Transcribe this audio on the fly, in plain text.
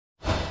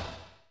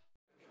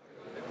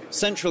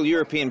Central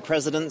European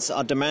presidents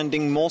are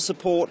demanding more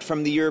support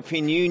from the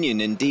European Union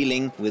in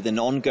dealing with an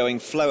ongoing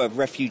flow of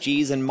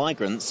refugees and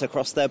migrants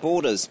across their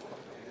borders.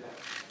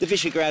 The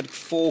Visegrad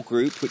Four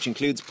group, which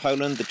includes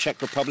Poland, the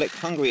Czech Republic,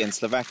 Hungary and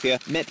Slovakia,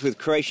 met with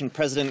Croatian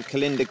President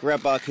Kolinda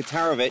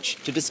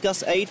Grabar-Kitarovic to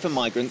discuss aid for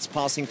migrants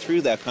passing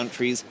through their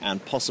countries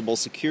and possible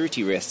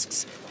security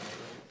risks.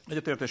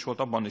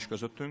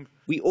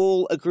 We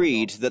all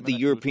agreed that the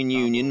European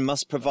Union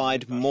must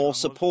provide more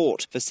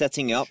support for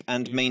setting up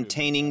and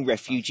maintaining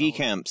refugee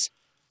camps.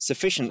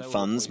 Sufficient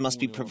funds must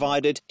be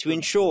provided to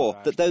ensure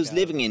that those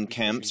living in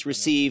camps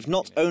receive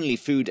not only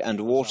food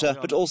and water,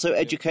 but also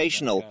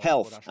educational,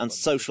 health and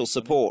social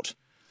support.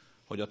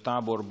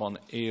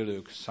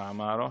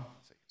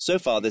 So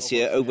far this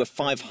year, over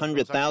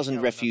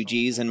 500,000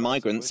 refugees and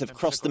migrants have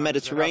crossed the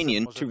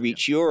Mediterranean to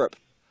reach Europe.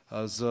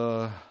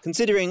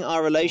 Considering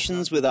our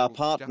relations with our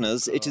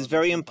partners, it is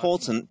very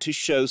important to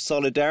show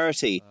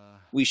solidarity.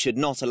 We should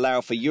not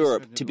allow for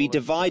Europe to be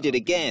divided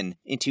again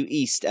into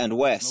East and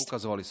West.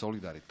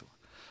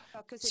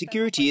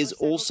 Security is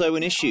also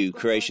an issue,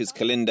 Croatia's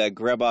Kolinda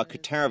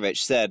Grabar-Kitarovic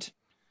said.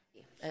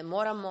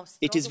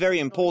 It is very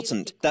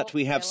important that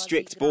we have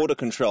strict border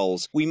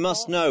controls. We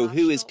must know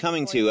who is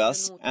coming to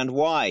us and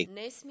why.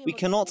 We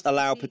cannot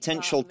allow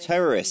potential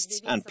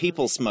terrorists and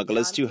people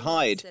smugglers to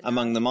hide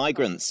among the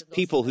migrants,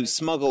 people who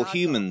smuggle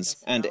humans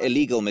and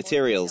illegal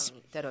materials.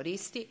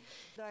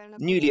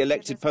 Newly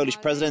elected Polish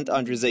President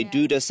Andrzej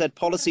Duda said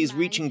policies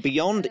reaching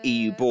beyond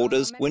EU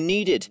borders were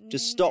needed to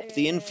stop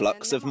the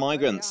influx of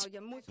migrants.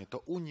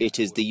 It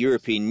is the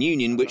European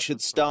Union which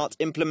should start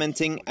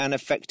implementing an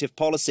effective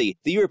policy,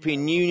 the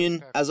European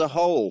Union as a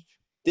whole.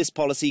 This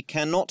policy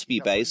cannot be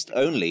based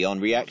only on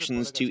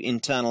reactions to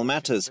internal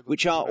matters,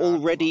 which are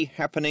already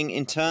happening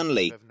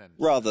internally.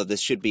 Rather,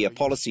 this should be a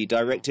policy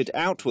directed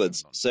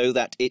outwards, so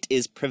that it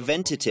is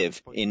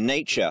preventative in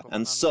nature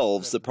and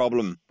solves the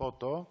problem.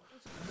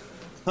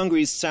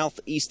 Hungary's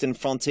southeastern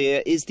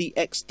frontier is the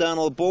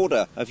external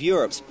border of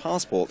Europe's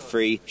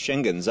passport-free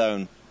Schengen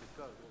zone.